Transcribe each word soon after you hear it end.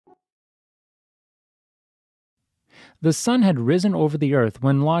The sun had risen over the earth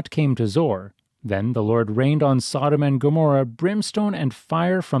when Lot came to Zoar. Then the Lord rained on Sodom and Gomorrah brimstone and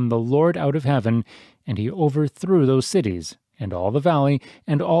fire from the Lord out of heaven, and he overthrew those cities, and all the valley,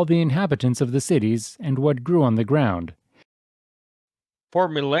 and all the inhabitants of the cities, and what grew on the ground. For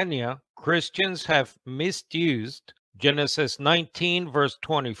millennia, Christians have misused Genesis 19, verse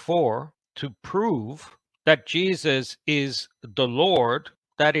 24, to prove that Jesus is the Lord,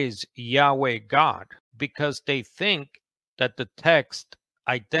 that is, Yahweh God, because they think that the text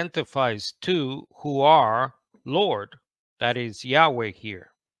identifies two who are Lord, that is, Yahweh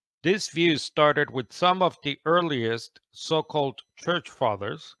here. This view started with some of the earliest so-called church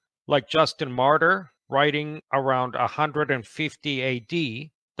fathers, like Justin Martyr, writing around 150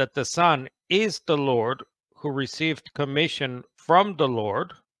 AD, that the Son is the Lord who received commission from the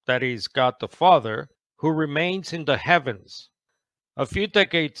Lord, that is, God the Father, who remains in the heavens. A few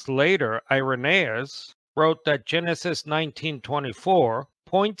decades later, Irenaeus wrote that Genesis 19:24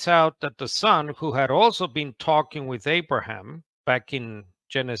 points out that the Son, who had also been talking with Abraham back in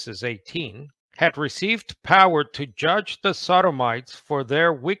Genesis 18, had received power to judge the Sodomites for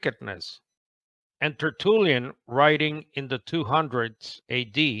their wickedness. And Tertullian, writing in the 200s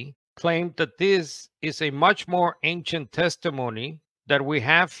AD, claimed that this is a much more ancient testimony that we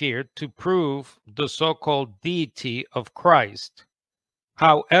have here to prove the so-called deity of Christ.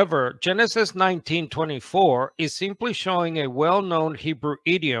 However, Genesis 19:24 is simply showing a well-known Hebrew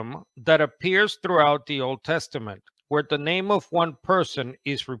idiom that appears throughout the Old Testament, where the name of one person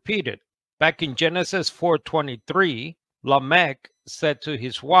is repeated. Back in Genesis 4:23, Lamech said to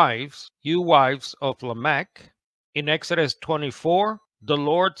his wives, "You wives of Lamech." In Exodus 24, the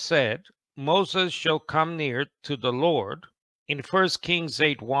Lord said, "Moses shall come near to the Lord." In 1 Kings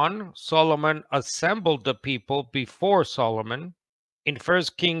 8:1, Solomon assembled the people before Solomon. In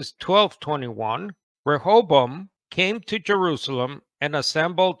 1 Kings 12:21, Rehoboam came to Jerusalem and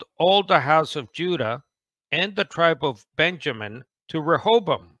assembled all the house of Judah and the tribe of Benjamin to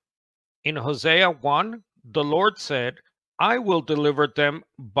Rehoboam. In Hosea 1, the Lord said, "I will deliver them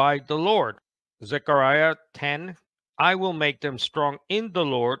by the Lord." Zechariah 10, "I will make them strong in the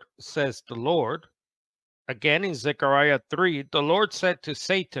Lord, says the Lord." Again in Zechariah 3, the Lord said to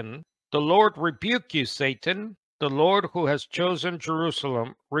Satan, "The Lord rebuke you, Satan. The Lord who has chosen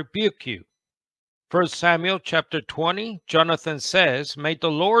Jerusalem rebuke you." 1 Samuel chapter 20, Jonathan says, "May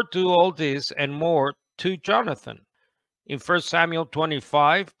the Lord do all this and more to Jonathan." In 1 Samuel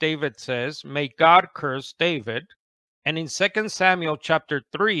 25, David says, "May God curse David." And in 2 Samuel chapter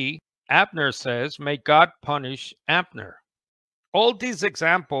 3, Abner says, "May God punish Abner." All these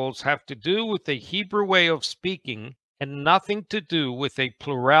examples have to do with a Hebrew way of speaking and nothing to do with a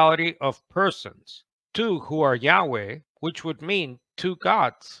plurality of persons, two who are Yahweh, which would mean two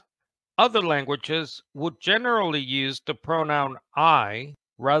gods. Other languages would generally use the pronoun I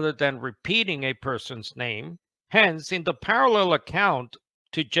rather than repeating a person's name. Hence, in the parallel account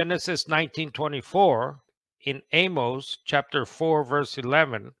to Genesis 19:24, in Amos chapter 4, verse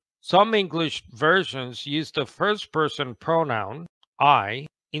 11, some English versions use the first person pronoun, I,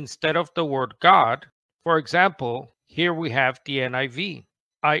 instead of the word God. For example, here we have the NIV.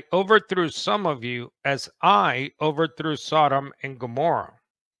 "I overthrew some of you as I overthrew Sodom and Gomorrah."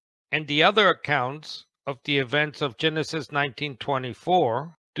 And the other accounts of the events of Genesis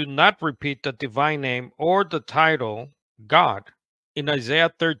 19:24 do not repeat the divine name or the title God. In Isaiah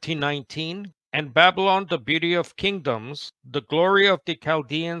 13:19, "And Babylon, the beauty of kingdoms, the glory of the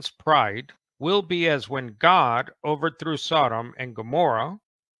Chaldeans' pride, will be as when God overthrew Sodom and Gomorrah."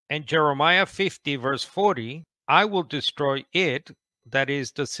 And Jeremiah 50, verse 40, "I will destroy it," that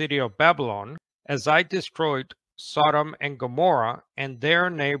is the city of Babylon, "as I destroyed Sodom and Gomorrah and their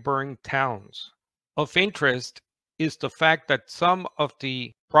neighboring towns." Of interest is the fact that some of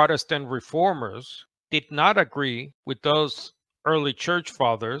the Protestant reformers did not agree with those early church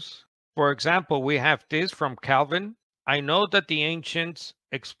fathers. For example, we have this from Calvin: "I know that the ancients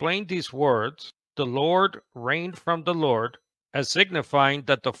explained these words, 'The Lord reigned from the Lord,' as signifying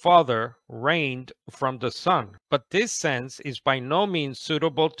that the Father reigned from the Son. But this sense is by no means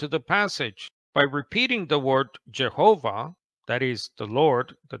suitable to the passage. By repeating the word Jehovah," that is, the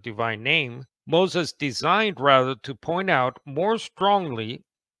Lord, the divine name, Moses designed rather to point out more strongly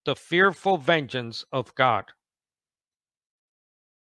the fearful vengeance of God.